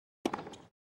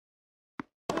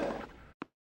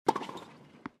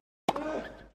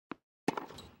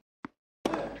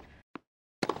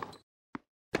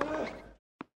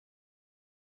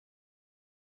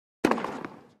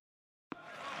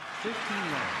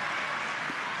15 love.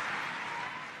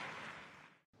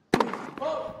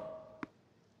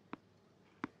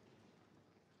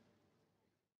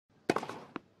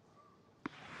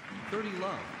 30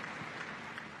 love.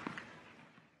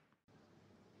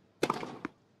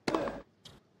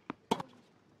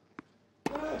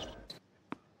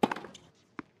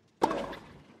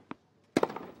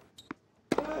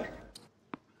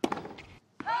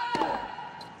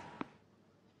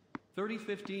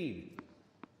 30-15.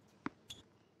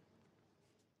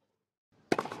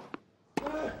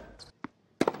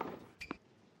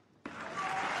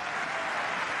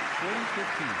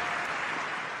 40-15.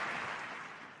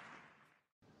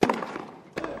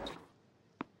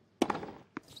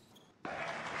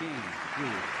 Game,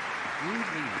 Ruud. Ruud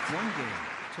leads 1 game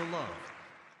to love.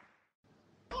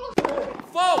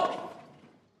 Foul!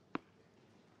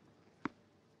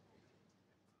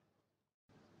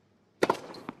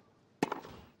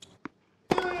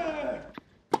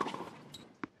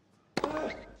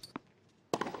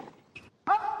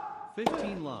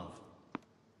 Love.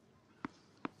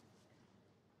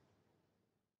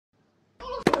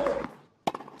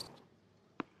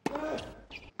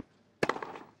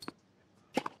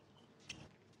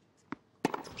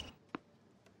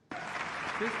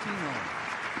 15 love.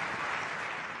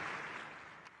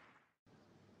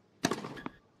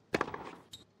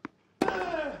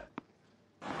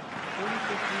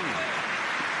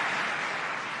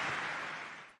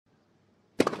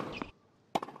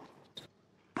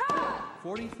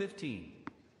 40-15.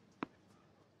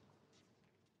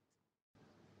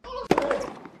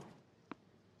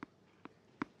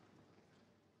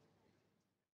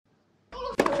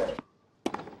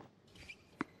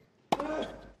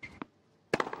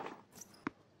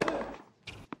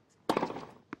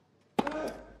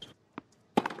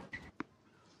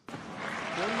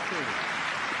 30.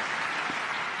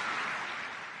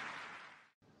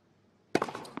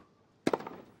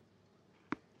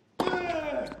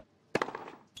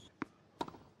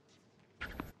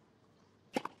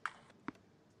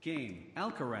 Game,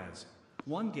 Alcaraz.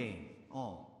 1 game,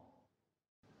 all.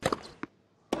 15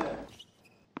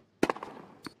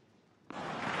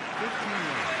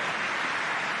 love.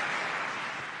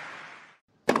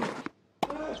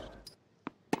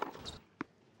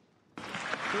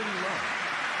 30 love.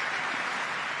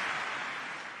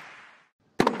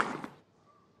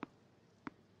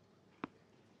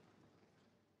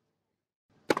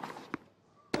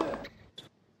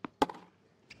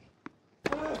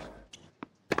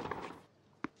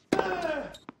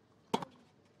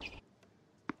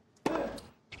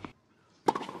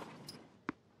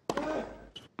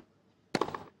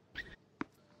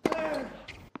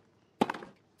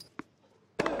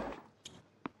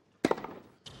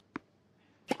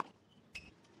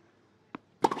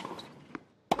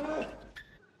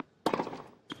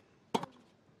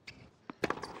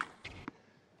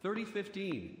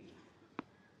 30-15.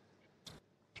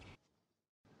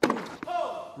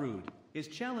 Ruud is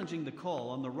challenging the call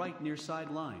on the right near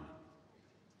sideline.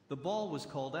 The ball was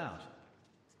called out.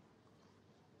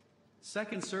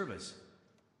 Second service.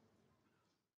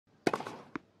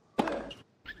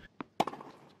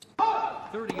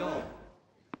 30 all.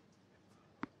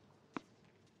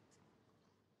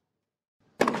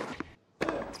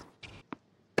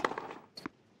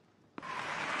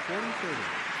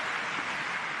 40-30.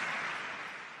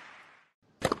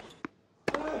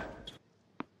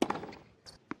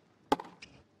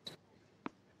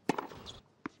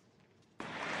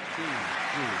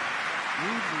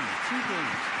 2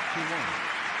 games to 1.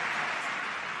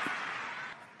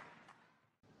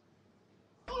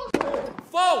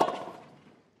 Foul!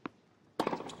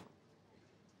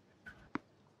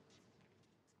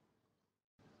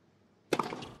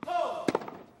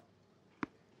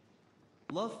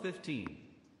 Love 15.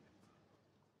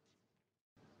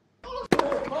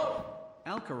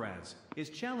 Alcaraz is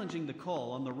challenging the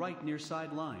call on the right near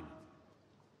sideline.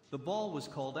 The ball was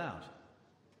called out.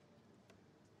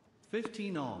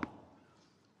 15 all.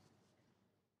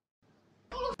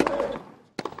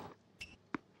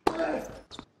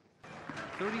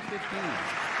 30-15.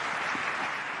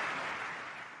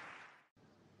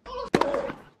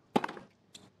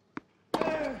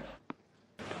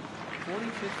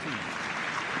 40-15.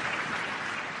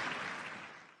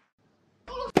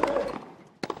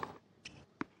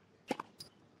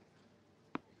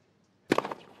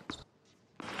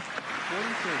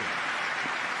 40-30.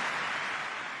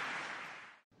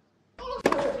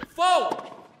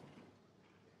 Foul!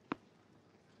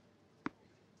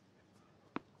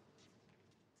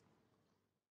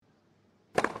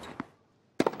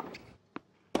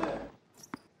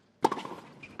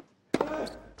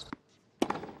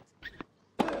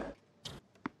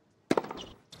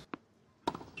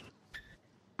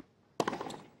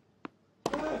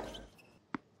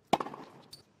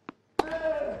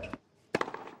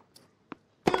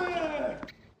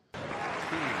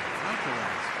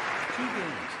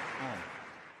 games, all.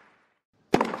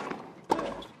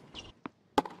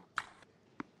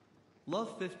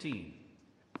 Love 15.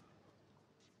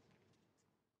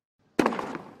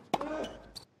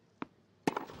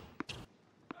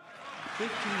 15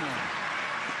 all.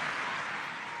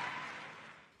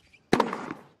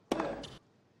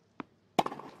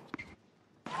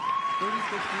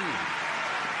 30-15.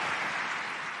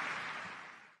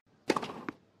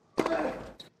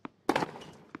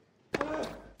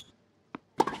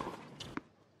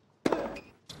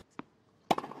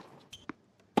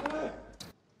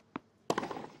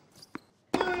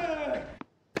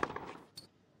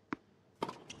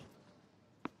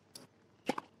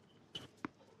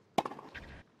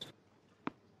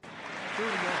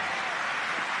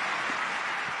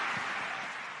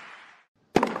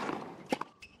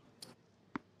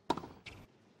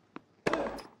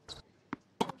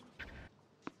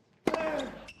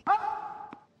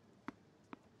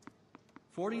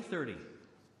 40-30.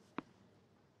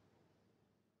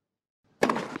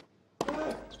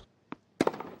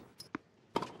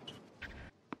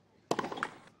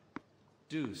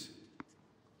 Deuce.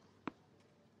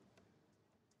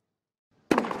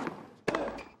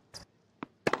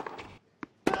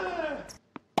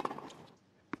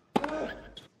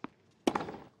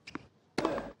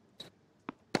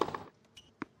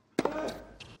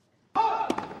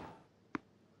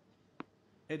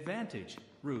 Advantage,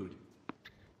 Ruud.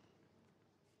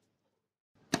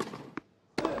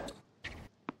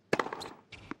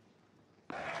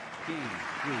 Game,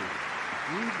 Ruud.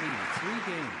 Ruud leads 3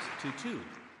 games to 2.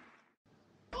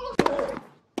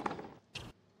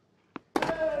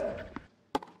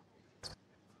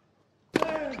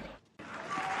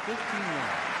 15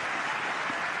 love.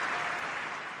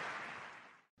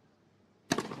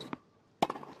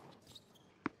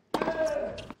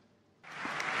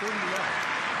 30 love.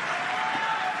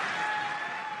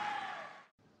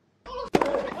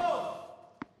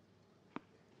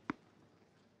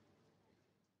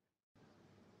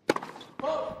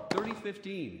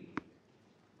 30-15.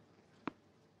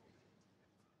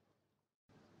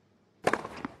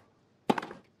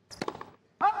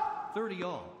 30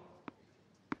 all.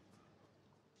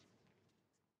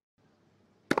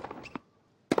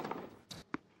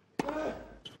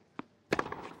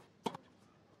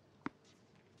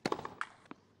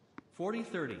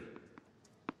 40-30.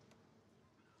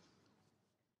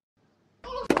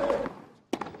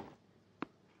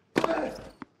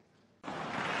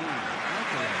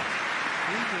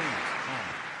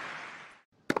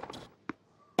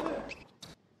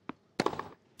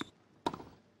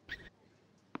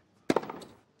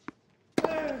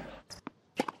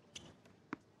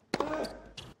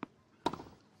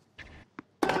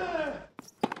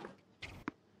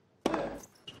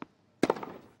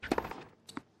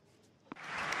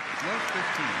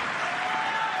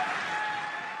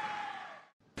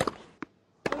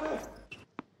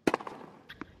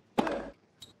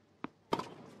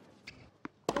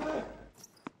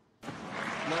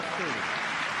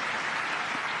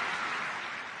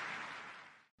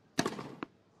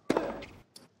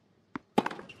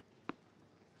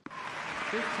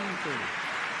 15-30.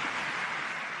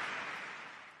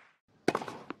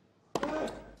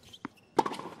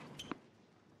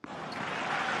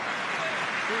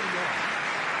 30 all.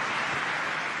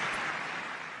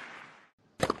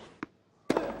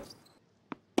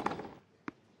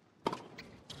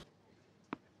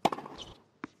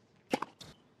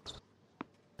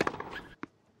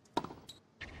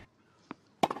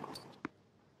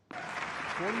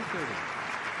 40-30.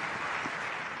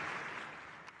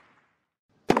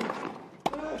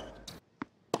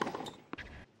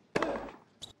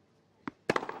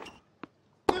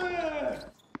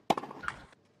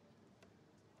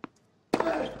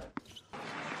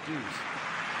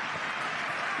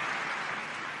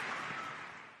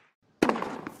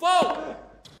 4!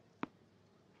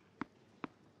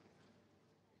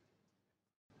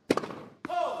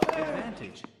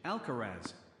 Advantage,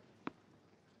 Alcaraz.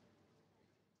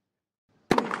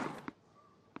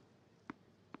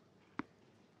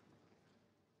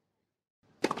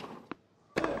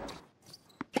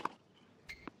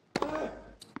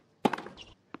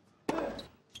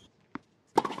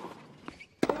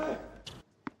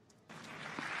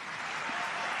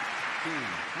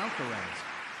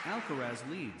 Alcaraz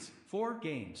leads 4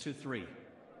 games to 3.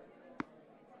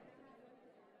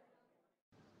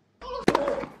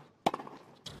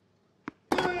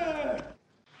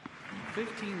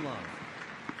 15 love.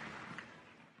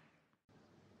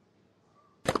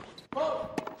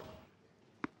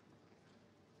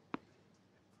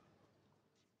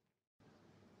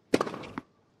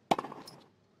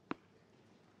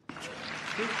 30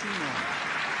 15 all.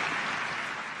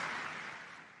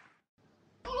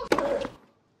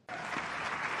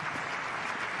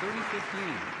 30-15.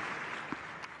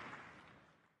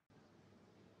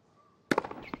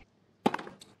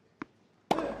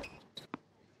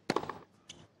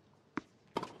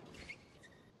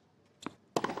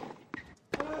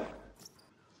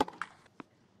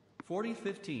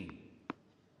 40-15.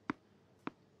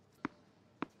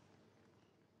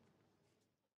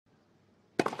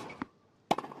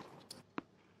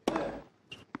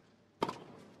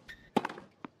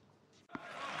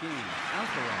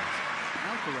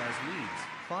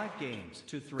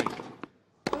 5-3.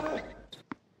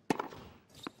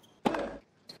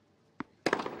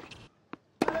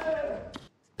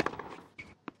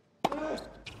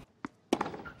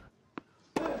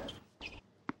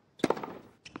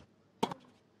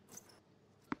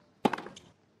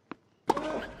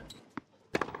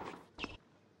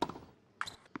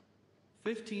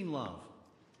 Fifteen love.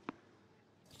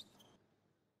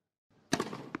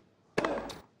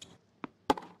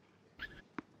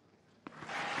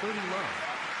 30 love.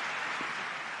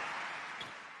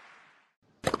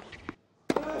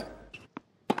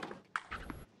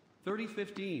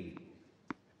 30-15.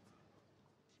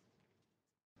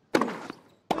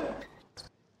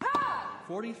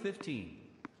 40-15.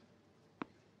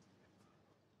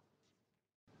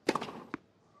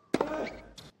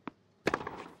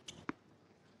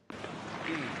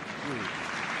 3.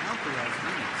 Alcaraz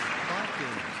leads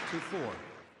 5-4.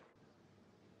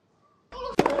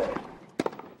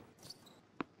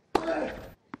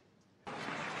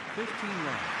 15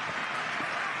 love.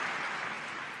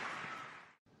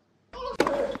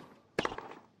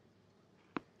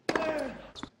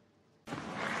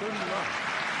 30 love.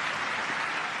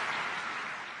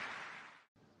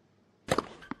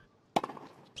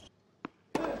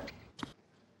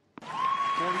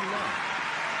 40 love.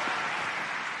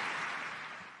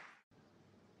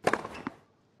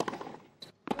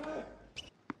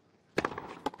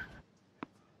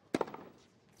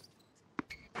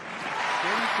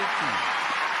 40-15.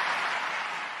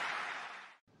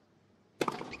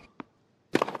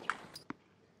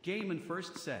 Game in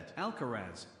first set.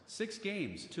 Alcaraz,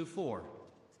 6-4.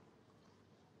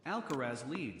 Alcaraz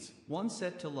leads,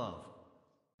 1-love.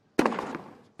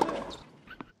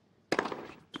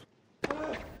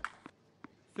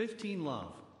 15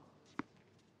 love.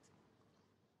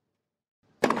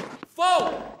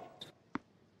 4.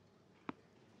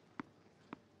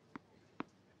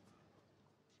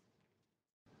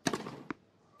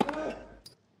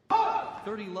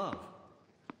 30 love.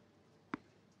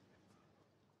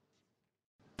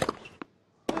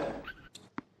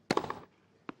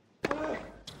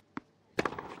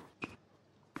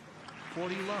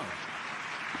 40 love.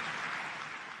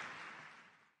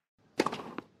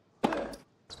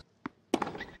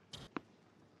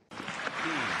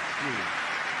 3.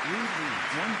 Ruud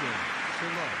leads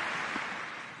 1-love.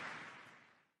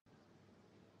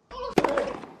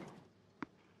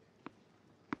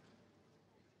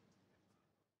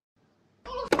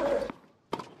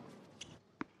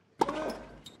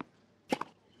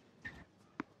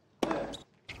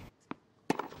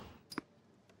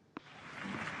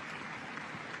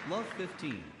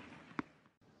 15.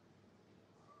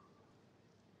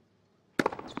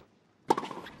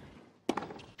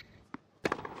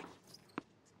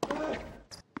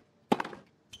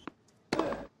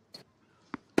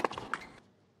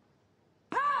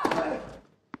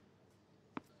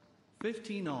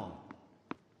 15 all.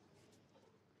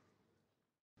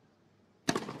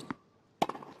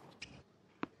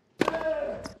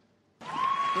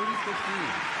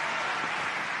 30-15.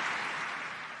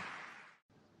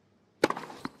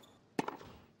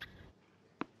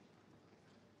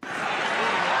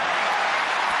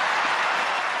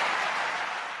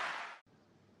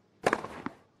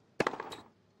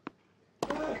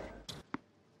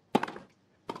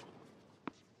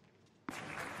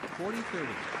 40-30.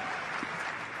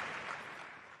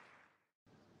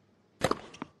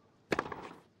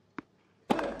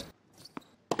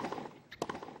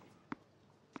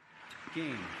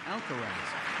 15. Alcaraz,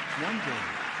 1-all.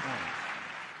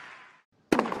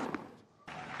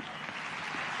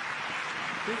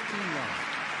 15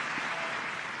 love.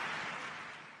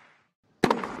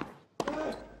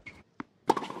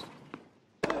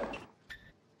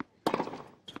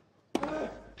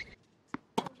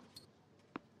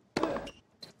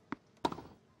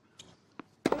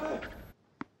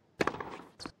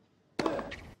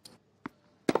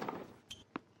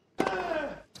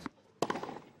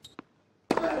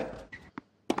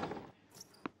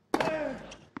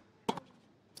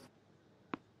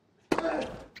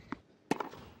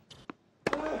 30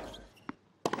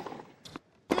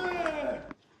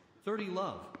 30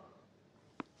 love.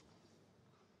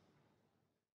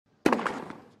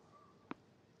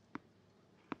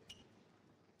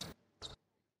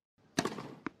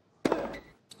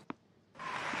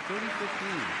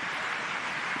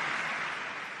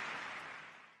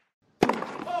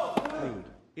 Ruud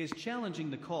is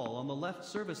challenging the call on the left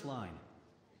service line.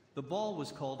 The ball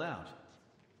was called out.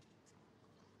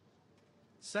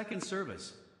 Second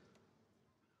service.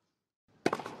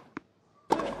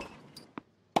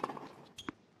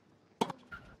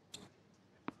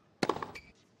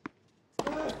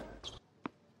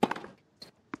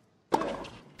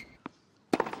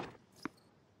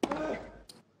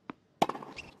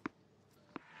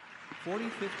 Forty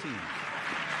 15.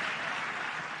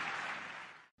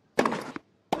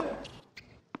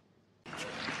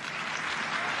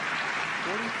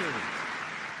 30.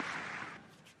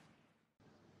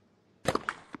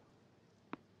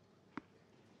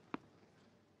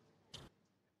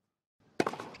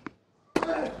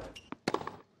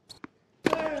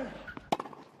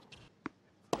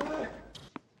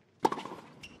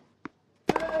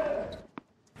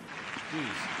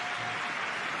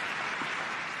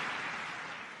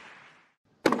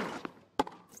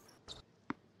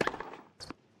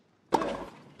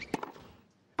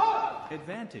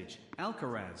 Advantage,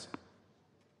 Alcaraz.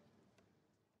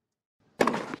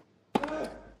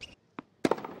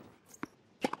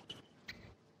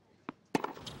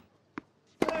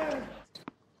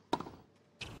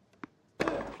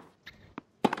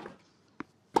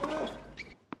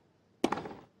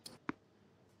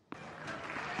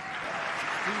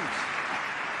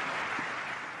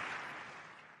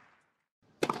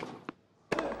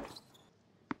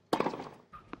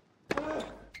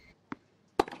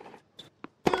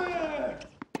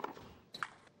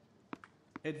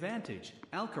 Advantage,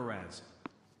 Alcaraz.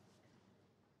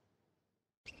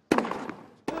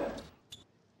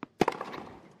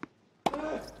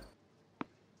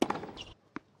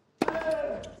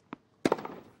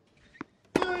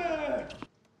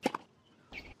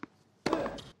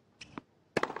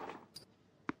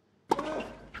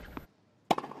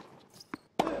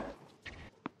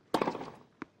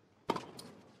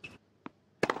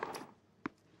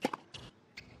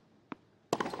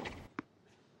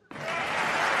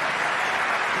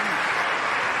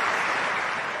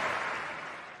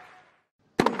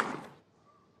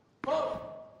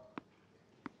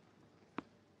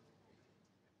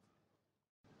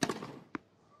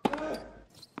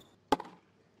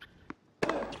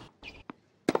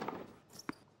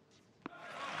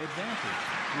 Advantage,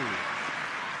 Ruud.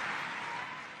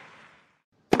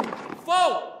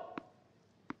 Foul!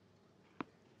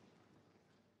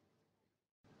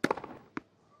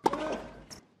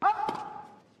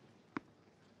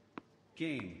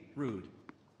 Game, Ruud.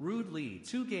 Ruud leads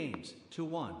 2 games to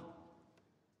 1.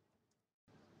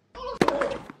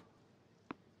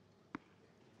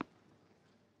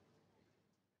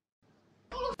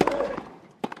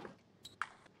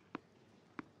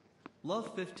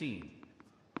 Love 15.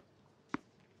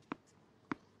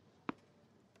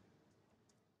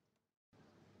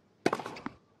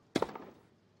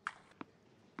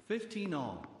 15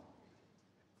 all.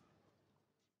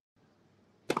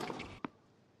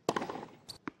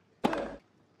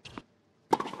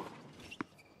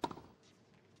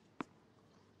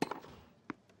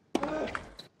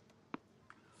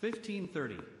 Fifteen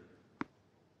 30.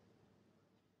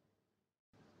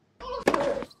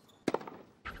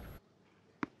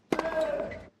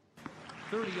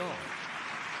 30 all.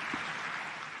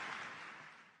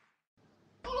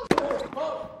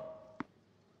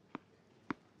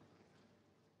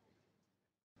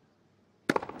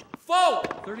 Foul!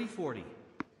 30 40.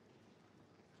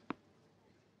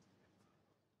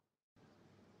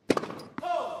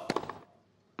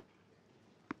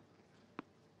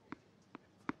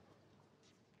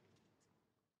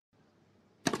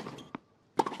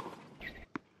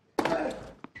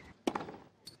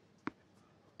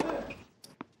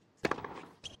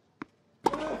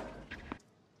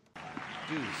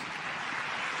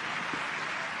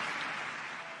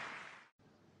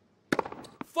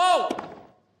 Foul!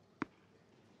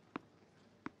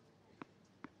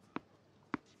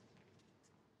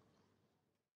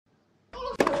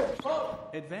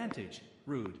 Advantage,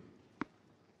 Ruud.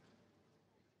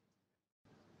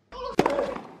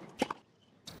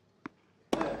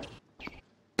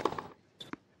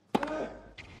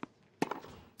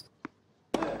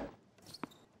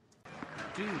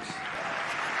 Deuce.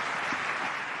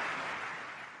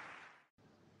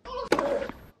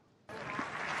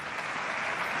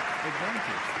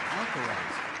 Advantage,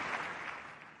 Alcaraz.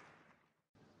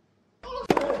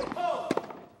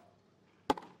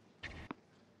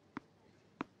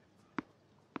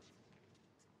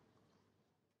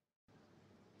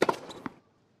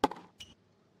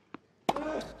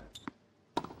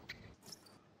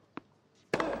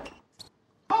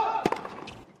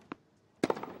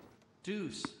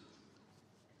 Deuce.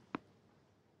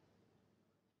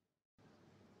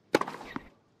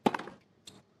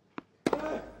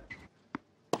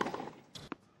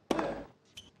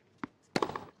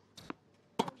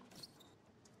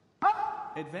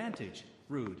 Advantage,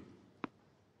 Ruud.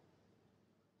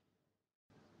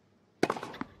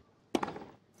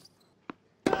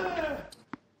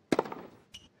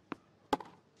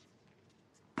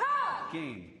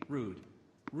 Game, Ruud.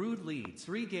 Ruud leads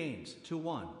 3 games to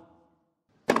 1.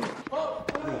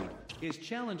 Ruud is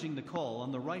challenging the call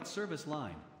on the right service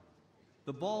line.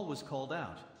 The ball was called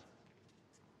out.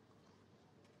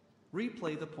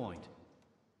 Replay the point.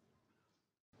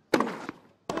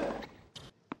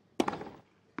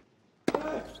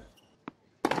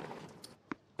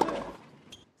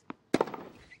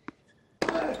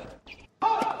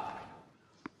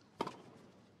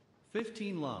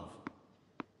 Love.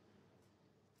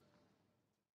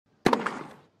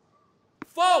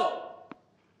 Foul!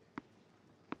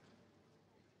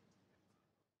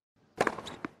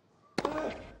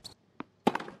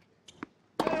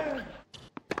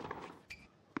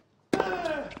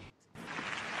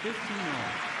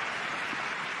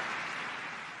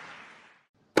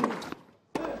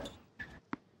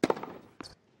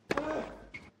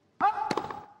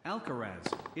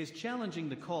 Alcaraz is challenging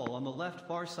the call on the left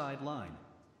far side line.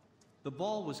 The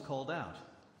ball was called out.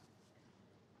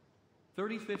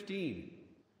 30-15.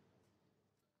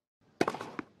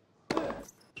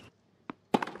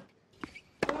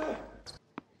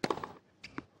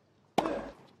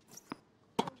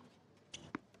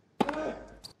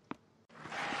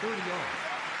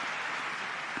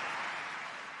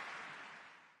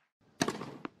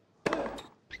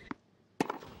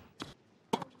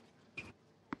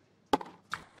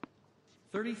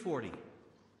 $30-40.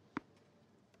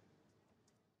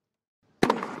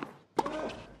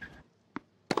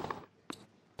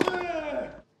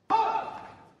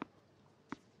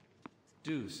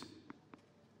 Deuce.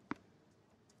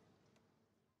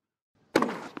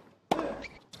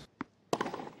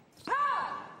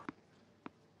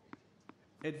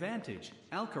 Advantage,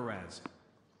 Alcaraz.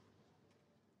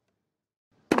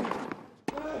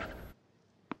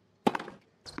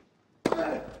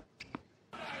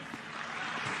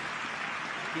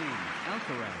 Game,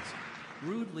 Alcaraz.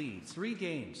 Ruud leads 3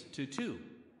 games to 2.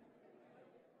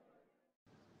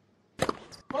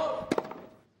 All.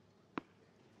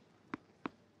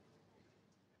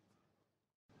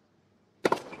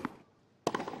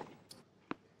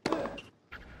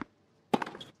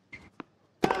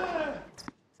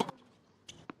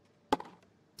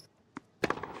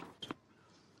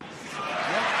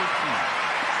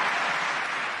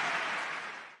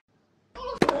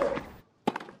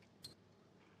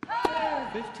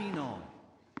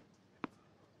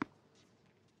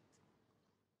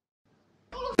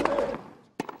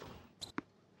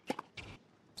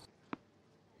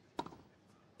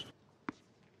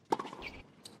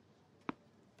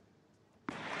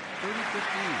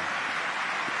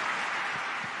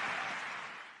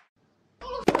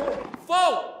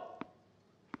 Foul!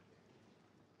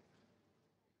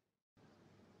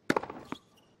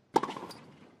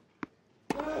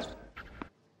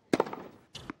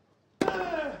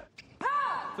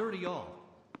 All.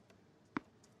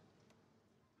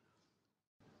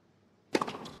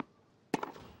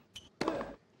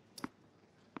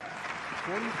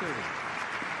 40-30.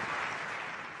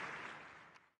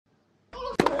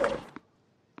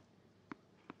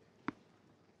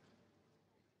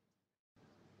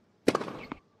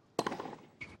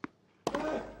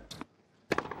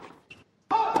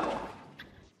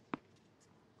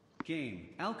 Game,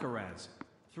 Alcaraz.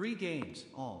 3 games,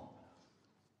 all.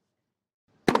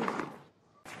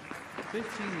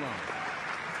 15 love.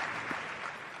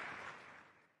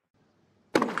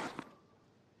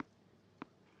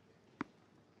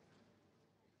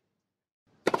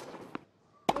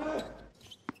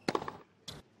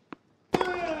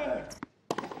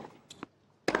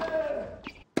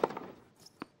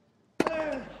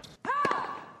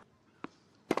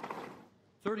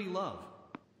 Love.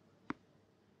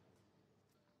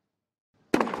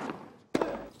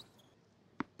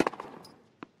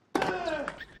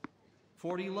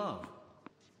 40 love.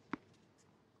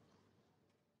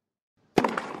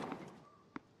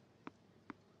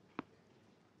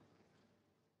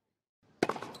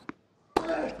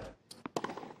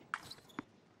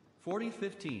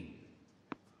 $40-15.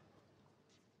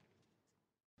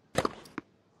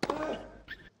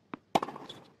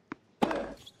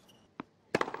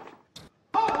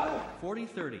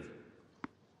 $40-30.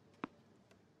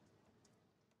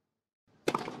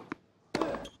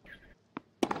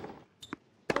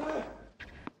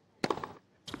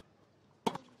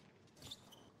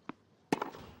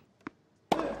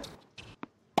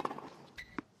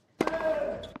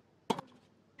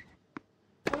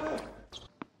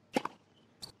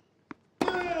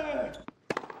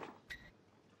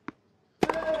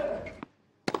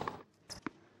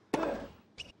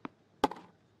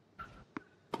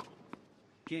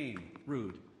 Game,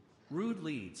 Ruud. Ruud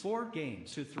leads 4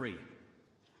 games to 3.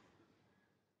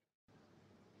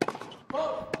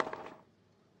 Fold.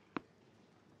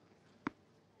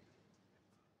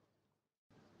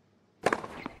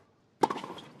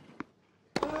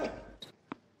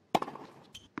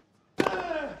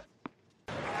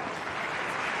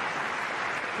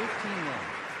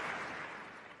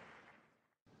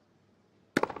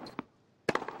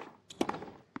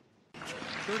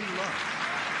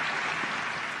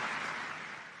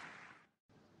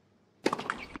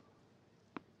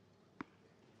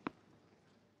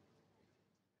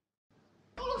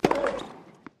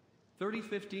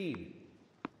 $30.15.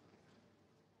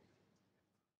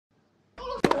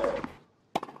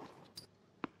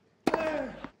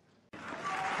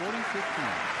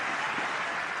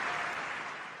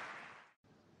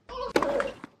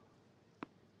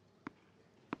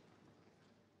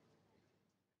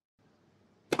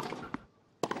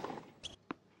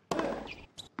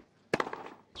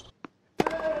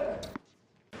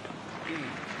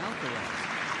 Game, Alcaraz.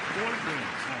 4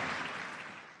 games on.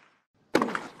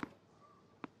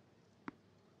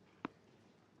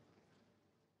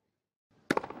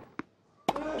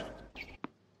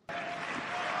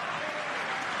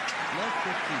 Love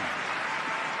 15.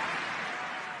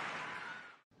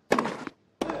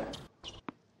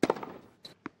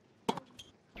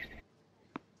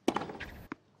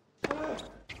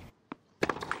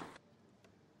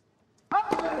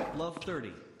 Love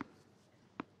 30.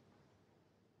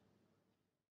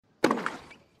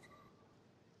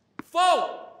 Fold.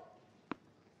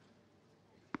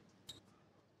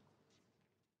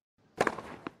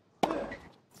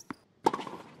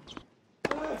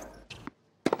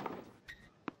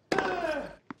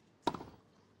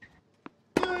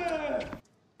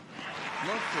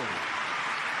 Love 40.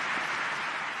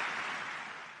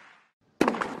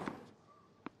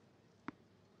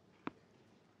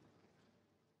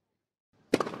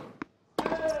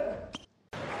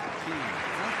 Game,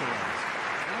 Alcaraz.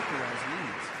 Alcaraz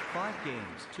leads 5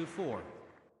 games to 4.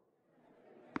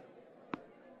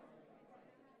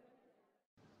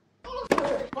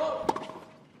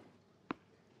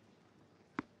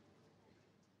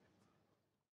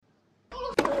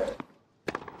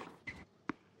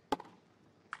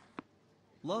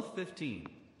 Love 15.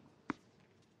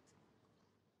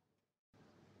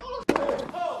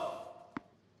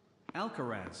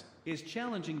 Alcaraz is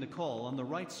challenging the call on the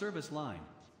right service line.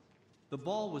 The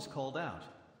ball was called out.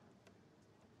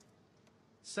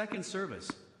 Second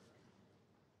service.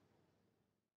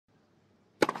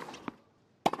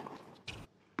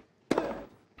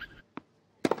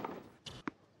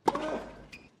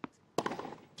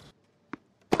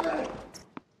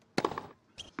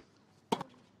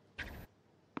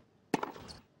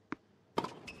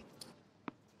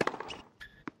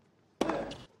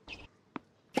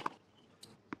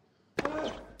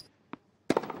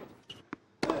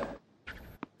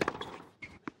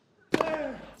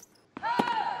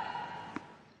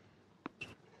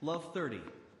 Love 30.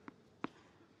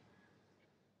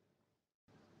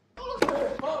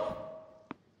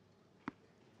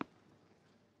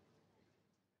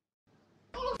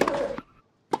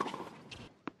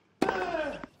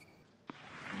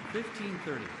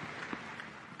 $15.30.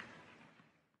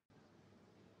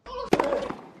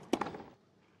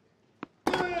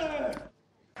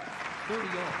 30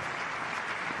 off.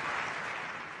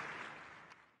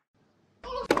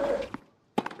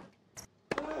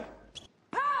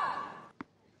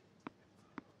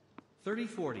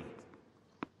 $30.40.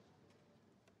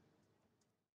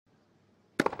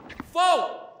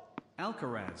 Fold.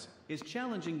 Alcaraz is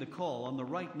challenging the call on the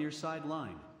right near side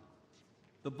line.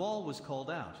 The ball was called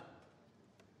out.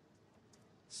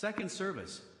 Second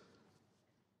service.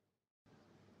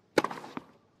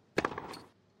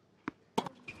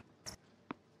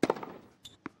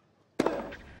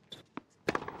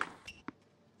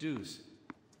 Deuce.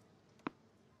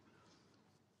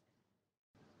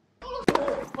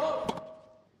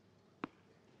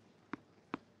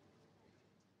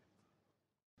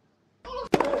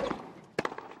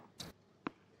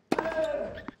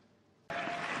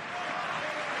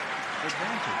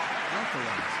 Advantage,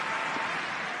 Alcaraz.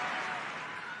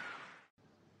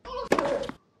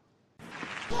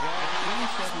 Game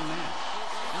 7 match.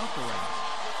 Alcaraz.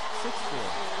 6-4.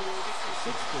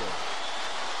 6-4.